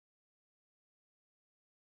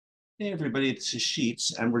Hey everybody, this is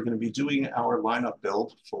Sheets, and we're going to be doing our lineup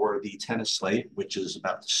build for the tennis slate, which is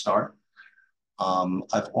about to start.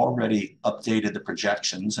 I've already updated the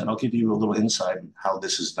projections, and I'll give you a little insight on how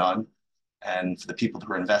this is done. And for the people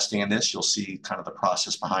who are investing in this, you'll see kind of the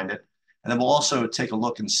process behind it. And then we'll also take a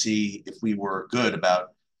look and see if we were good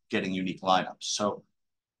about getting unique lineups. So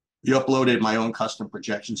we uploaded my own custom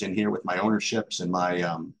projections in here with my ownerships and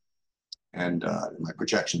my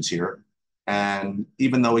projections here. And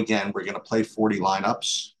even though, again, we're going to play 40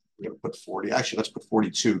 lineups, we're going to put 40. Actually, let's put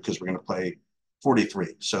 42 because we're going to play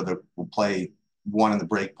 43. So that we'll play one in the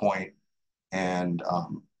break point and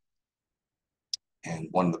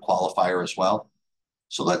one in the qualifier as well.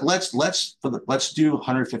 So let's do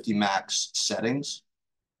 150 max settings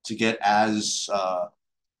to get as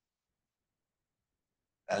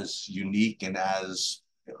unique and as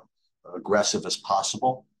aggressive as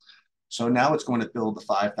possible. So now it's going to build the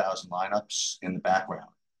 5,000 lineups in the background.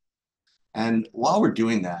 And while we're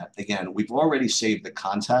doing that, again, we've already saved the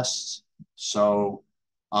contests. So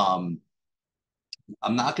I'm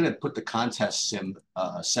not going to put the contest sim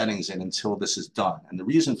settings in until this is done. And the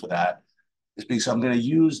reason for that is because I'm going to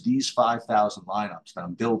use these 5,000 lineups that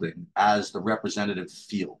I'm building as the representative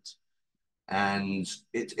field. And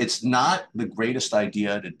it's not the greatest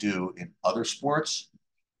idea to do in other sports.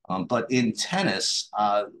 But in tennis,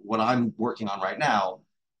 what I'm working on right now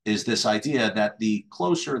is this idea that the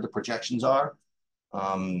closer the projections are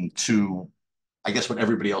to, I guess, what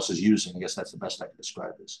everybody else is using, I guess that's the best I can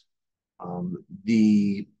describe this.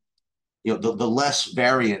 The less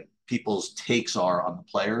variant people's takes are on the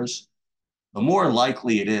players, the more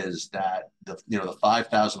likely it is that the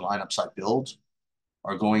 5,000 lineups I build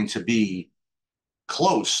are going to be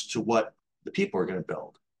close to what the people are going to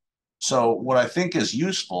build. So what I think is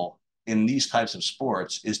useful in these types of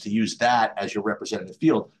sports is to use that as your representative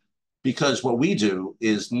field, because what we do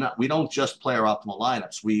is we don't just play our optimal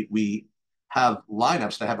lineups. We have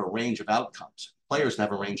lineups that have a range of outcomes, players that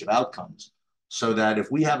have a range of outcomes, so that if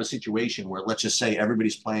we have a situation where, let's just say,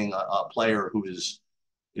 everybody's playing a player who is,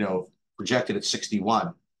 projected at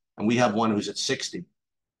 61, and we have one who's at 60,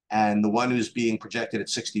 and the one who's being projected at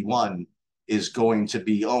 61 is going to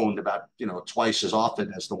be owned about twice as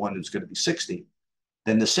often as the one who's going to be 60,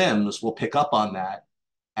 then the sims will pick up on that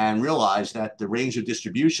and realize that the range of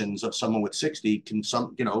distributions of someone with 60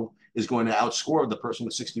 is going to outscore the person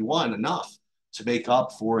with 61 enough to make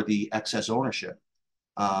up for the excess ownership.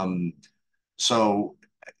 So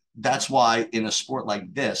that's why in a sport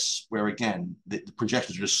like this, where again the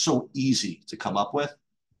projections are just so easy to come up with,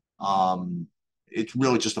 it's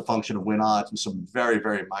really just a function of win odds and some very,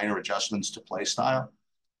 very minor adjustments to play style.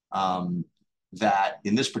 That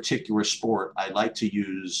in this particular sport, I like to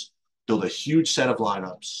build a huge set of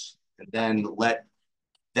lineups and then let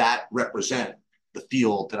that represent the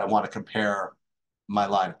field that I want to compare my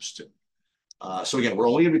lineups to. So again, we're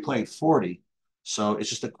only going to be playing 40. So it's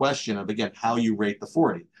just a question of, again, how you rate the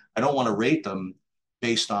 40. I don't want to rate them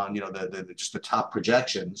based on, just the top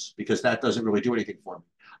projections, because that doesn't really do anything for me.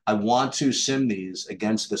 I want to sim these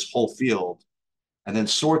against this whole field and then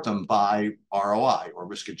sort them by ROI or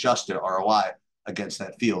risk-adjusted ROI against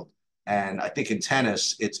that field. And I think in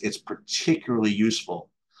tennis, it's particularly useful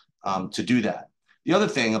to do that. The other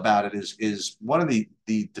thing about it is one of the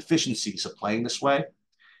deficiencies of playing this way,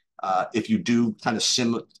 if you do kind of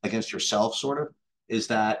sim against yourself, sort of, is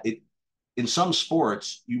that in some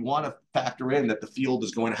sports, you want to factor in that the field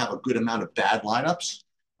is going to have a good amount of bad lineups.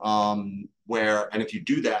 And if you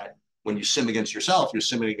do that, when you sim against yourself, you're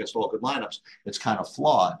simming against all good lineups. It's kind of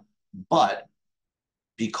flawed. But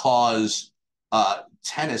because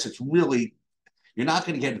tennis, you're not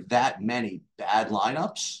going to get that many bad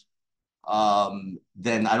lineups,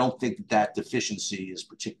 then I don't think that deficiency is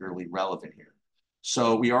particularly relevant here.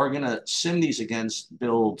 So we are going to sim these against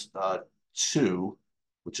build 2,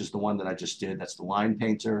 which is the one that I just did. That's the line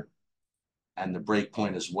painter and the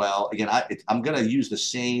breakpoint as well. Again, I'm going to use the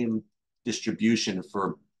same distribution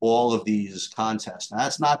for all of these contests. Now,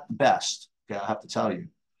 that's not the best, okay, I have to tell you,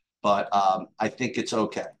 but I think it's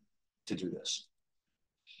okay to do this.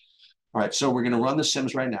 All right, so we're going to run the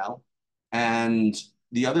sims right now. And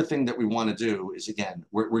the other thing that we want to do is, again,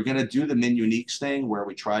 we're going to do the min uniques thing where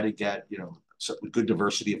we try to get, good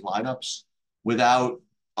diversity of lineups without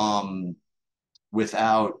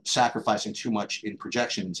sacrificing too much in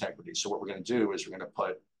projection integrity. So what we're going to do is we're going to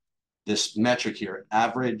put this metric here,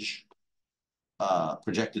 average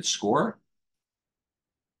projected score,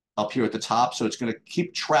 up here at the top. So it's going to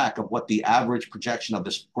keep track of what the average projection of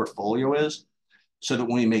this portfolio is, so that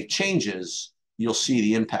when we make changes, you'll see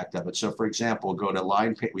the impact of it. So for example, go to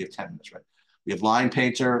line paint. We have 10 minutes, right? We have line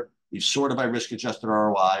painter, We've sorted by risk adjusted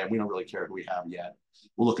ROI, and we don't really care who we have yet.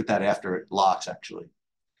 We'll look at that after it locks, actually.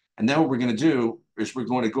 And then what we're going to do is we're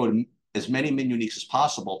going to go to as many min uniques as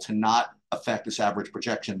possible to not affect this average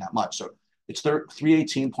projection that much. So it's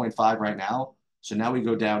 318.5 right now. So now we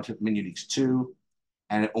go down to min uniques 2,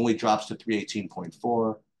 and it only drops to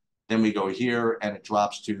 318.4. Then we go here, and it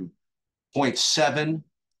drops to 0.7.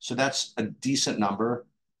 So that's a decent number.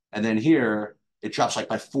 And then here, it drops like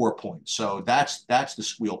by 4 points. So that's the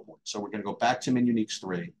squeal point. So we're going to go back to min uniques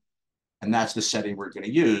 3, and that's the setting we're going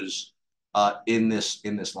to use in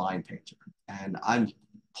this line painter. And I'm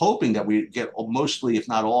hoping that we get mostly, if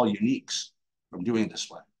not all, uniques from doing this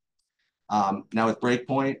way. Now with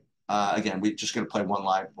breakpoint, again, we're just going to play one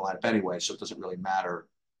lineup anyway, so it doesn't really matter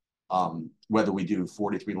whether we do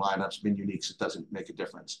 43 lineups, min uniques, it doesn't make a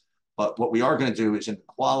difference. But what we are going to do is in the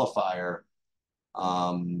qualifier,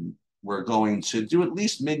 we're going to do at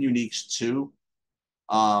least min uniques 2,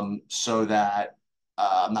 so that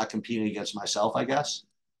I'm not competing against myself, I guess,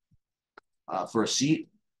 for a seat.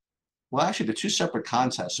 Well, actually, they're 2 separate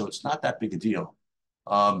contests, so it's not that big a deal.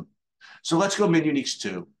 So let's go min uniques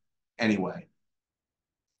 2 anyway.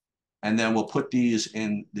 And then we'll put these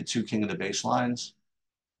in the 2 king of the baselines.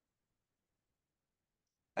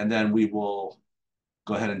 And then we will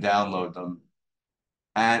go ahead and download them.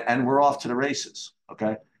 And we're off to the races,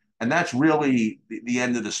 okay? And that's really the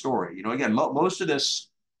end of the story. You know, again, most of this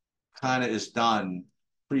kind of is done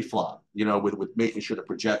pre-flop, you know, with making sure the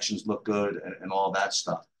projections look good and all that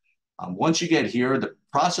stuff. Once you get here, the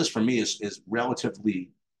process for me is relatively,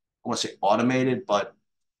 I want to say automated, but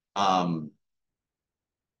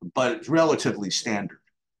it's relatively standard.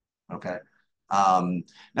 Okay. Now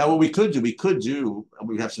what we could do,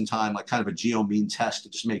 we have some time, like kind of a geo mean test to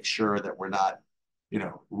just make sure that we're not, you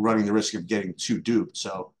know, running the risk of getting too duped.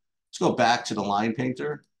 So let's go back to the line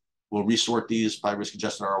painter. We'll resort these by risk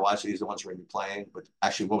adjusted ROI. So these are the ones we're going to be playing, but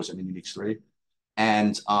actually, what was it? Min uniques 3.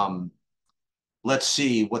 And let's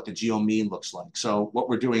see what the geo mean looks like. So what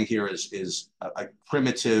we're doing here is a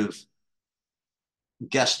primitive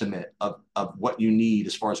guesstimate of what you need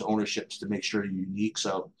as far as ownerships to make sure you're unique.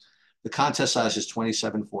 So the contest size is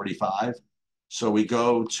 2745. So we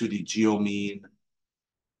go to the geo mean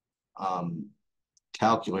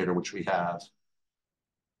calculator, which we have.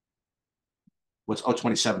 What's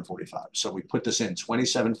 2745. So we put this in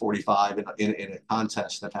 2745 in a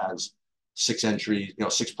contest that has 6 entries, you know,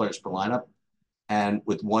 6 players per lineup. And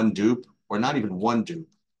with 1 dupe, or not even 1 dupe,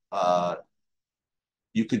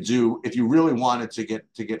 you could do, if you really wanted to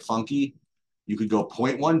get funky, you could go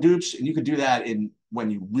 0.1 dupes, and you could do that in when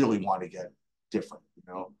you really want to get different, you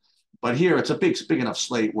know. But here it's a big enough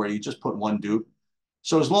slate where you just put 1 dupe.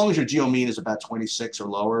 So as long as your geo mean is about 26 or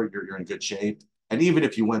lower, you're in good shape. And even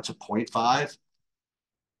if you went to 0.5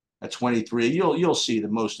 at 23, you'll see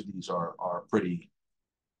that most of these are pretty.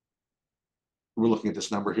 We're looking at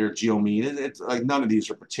this number here, geo mean. It's like none of these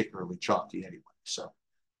are particularly chalky anyway. So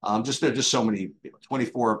there's just so many,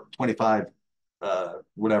 24, 25,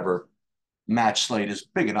 whatever match slate is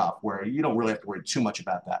big enough where you don't really have to worry too much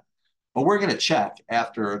about that. But we're going to check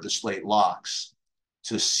after the slate locks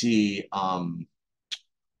to see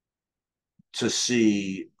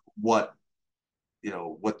what, you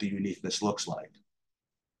know, what the uniqueness looks like.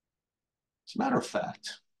 As a matter of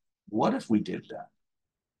fact, what if we did that?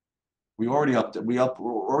 We already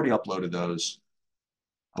already uploaded those.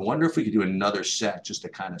 I wonder if we could do another set just to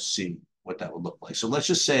kind of see what that would look like. So let's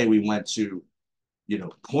just say we went to, you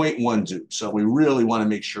know, 0.1 dupe. So we really want to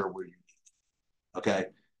make sure we're unique. Okay.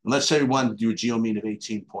 And let's say we want to do a geo mean of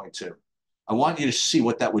 18.2. I want you to see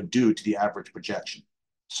what that would do to the average projection.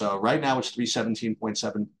 So right now it's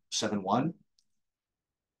 317.771.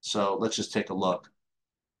 So let's just take a look.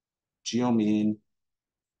 Geo mean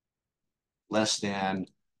less than,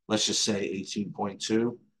 let's just say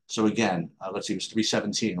 18.2. So again, let's see, it was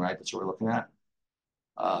 317, right? That's what we're looking at.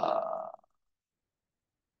 Well,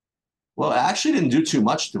 it actually didn't do too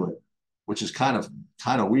much to it, which is kind of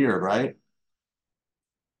weird, right?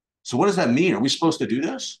 So what does that mean? Are we supposed to do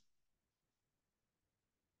this?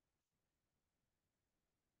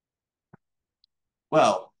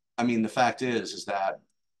 Well, I mean, the fact is that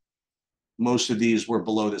most of these were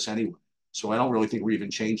below this anyway. So I don't really think we're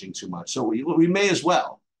even changing too much. So we may as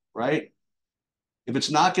well, right? If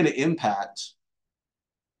it's not going to impact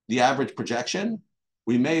the average projection,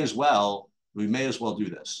 we may as well do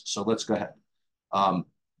this. So let's go ahead.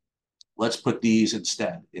 Let's put these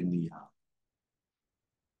instead in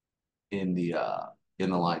the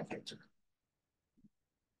line painter.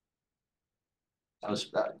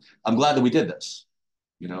 I'm glad that we did this,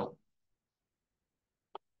 you know.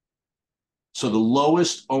 So the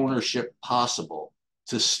lowest ownership possible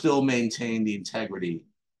to still maintain the integrity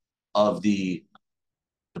of the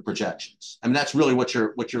projections. I mean, that's really what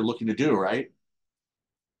you're looking to do, right?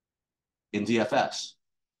 In DFS.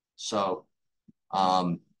 So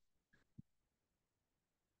um,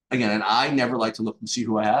 again, and I never like to look and see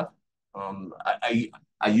who I have.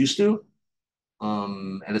 I used to,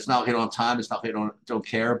 and it's not hit on time. It's not hit on don't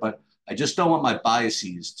care, but I just don't want my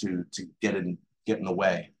biases to get in the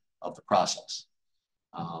way of the process.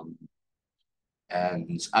 Um,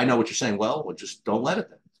 and I know what you're saying. Well, just don't let it.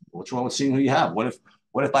 Then. What's wrong with seeing who you have? What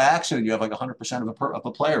if by accident you have like 100% of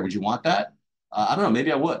a player? Would you want that? I don't know.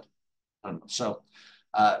 Maybe I would. I don't know. So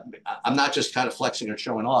I'm not just kind of flexing or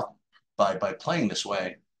showing off by playing this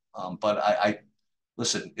way. But I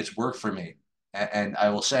listen. It's worked for me, and I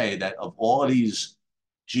will say that of all of these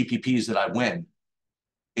GPPs that I win,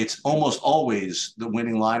 it's almost always the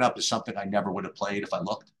winning lineup is something I never would have played if I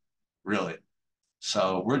looked, really.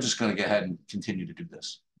 So we're just going to go ahead and continue to do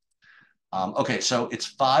this. Okay, so it's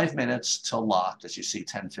 5 minutes till locked, as you see,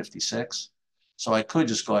 10:56. So I could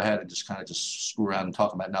just go ahead and just kind of just screw around and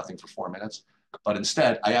talk about nothing for 4 minutes. But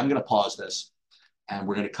instead, I am going to pause this and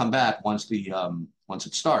we're going to come back once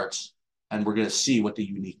it starts and we're going to see what the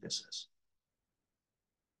uniqueness is.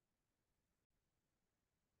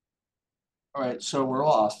 All right, so we're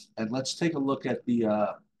off, and let's take a look at the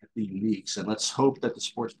uniques, and let's hope that the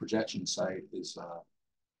sports projection site is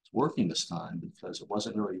working this time because it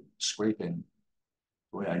wasn't really scraping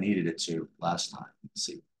the way I needed it to last time. Let's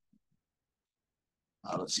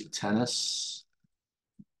see, tennis.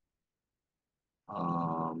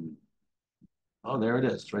 Um, oh, there it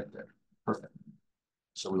is, right there. Perfect.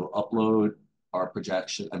 So we will upload our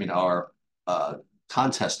projection. I mean, our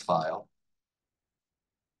contest file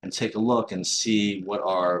and take a look and see what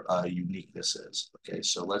our uniqueness is. Okay,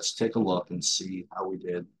 so let's take a look and see how we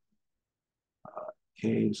did.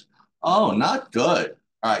 Caves. Oh, not good.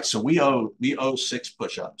 All right, so we owe 6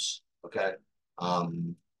 push-ups. Okay,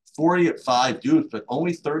 40 at 5, dude, but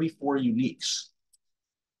only 34 uniques.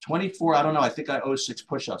 24, I don't know. I think I owe 6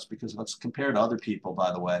 push-ups because let's compare to other people,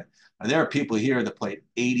 by the way. And there are people here that played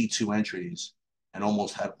 82 entries and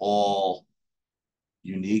almost had all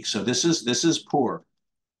unique. So this is poor.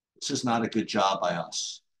 This is not a good job by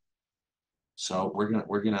us. So we're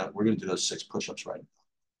gonna do those 6 push-ups right now.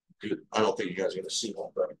 I don't think you guys are gonna see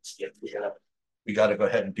one, but yeah, we gotta go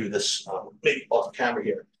ahead and do this maybe off camera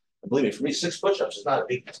here. And believe me, for me, 6 push-ups is not a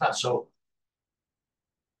big. It's not so.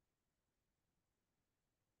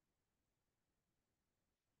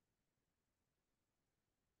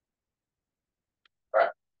 All right,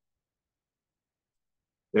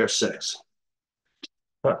 there's 6.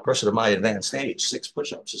 For a person of my advanced age, 6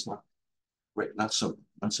 push-ups is not great, not so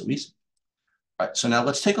easy. All right, so now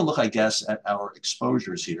let's take a look, I guess, at our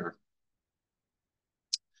exposures here.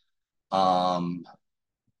 Um,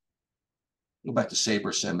 go back to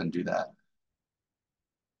SaberSim and do that.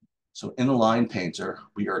 So in the line painter,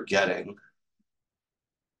 we are getting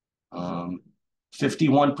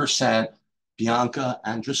 51% Bianca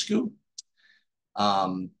Andreescu,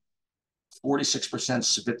 46%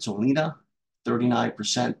 Svitolina,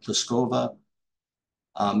 39% Pliskova.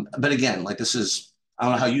 But again, like this is, I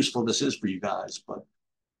don't know how useful this is for you guys, but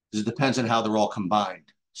it depends on how they're all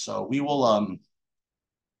combined. So we will,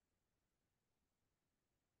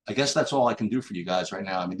 I guess that's all I can do for you guys right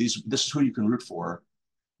now. I mean, this is who you can root for.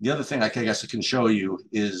 The other thing I guess I can show you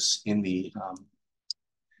is in the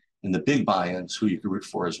big buy-ins who you can root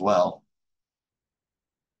for as well.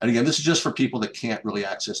 And again, this is just for people that can't really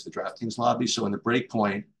access the DraftKings lobby. So in the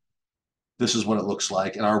breakpoint, this is what it looks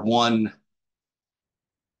like. And our one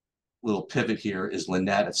little pivot here is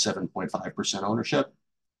Lynette at 7.5% ownership.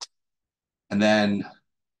 And then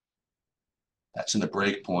that's in the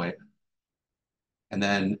breakpoint. And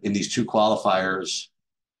then in these 2 qualifiers,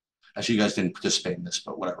 actually, you guys didn't participate in this,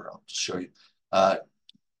 but whatever, I'll just show you.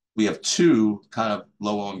 We have 2 kind of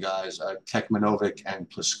low-owned guys, Kekmanovic and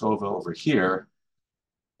Pliskova over here.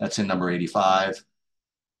 That's in number 85.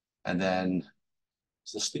 And then,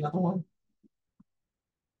 is this the other one?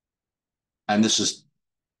 And this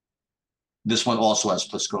one also has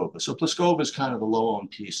Pliskova. So Pliskova is kind of the low-owned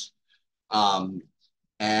piece. And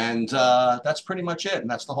that's pretty much it. And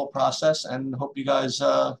that's the whole process. And hope you guys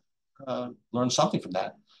learn something from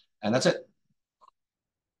that. And that's it.